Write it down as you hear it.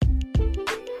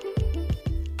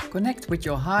Connect with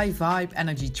your high vibe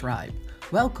energy tribe.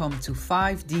 Welcome to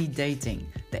 5D Dating,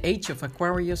 the Age of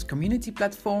Aquarius community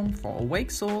platform for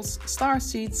awake souls,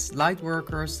 starseeds,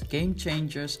 lightworkers, game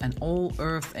changers, and all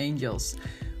earth angels.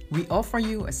 We offer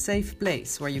you a safe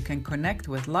place where you can connect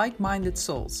with like-minded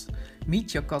souls.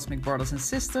 Meet your cosmic brothers and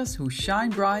sisters who shine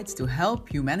bright to help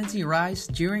humanity rise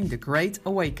during the Great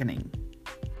Awakening.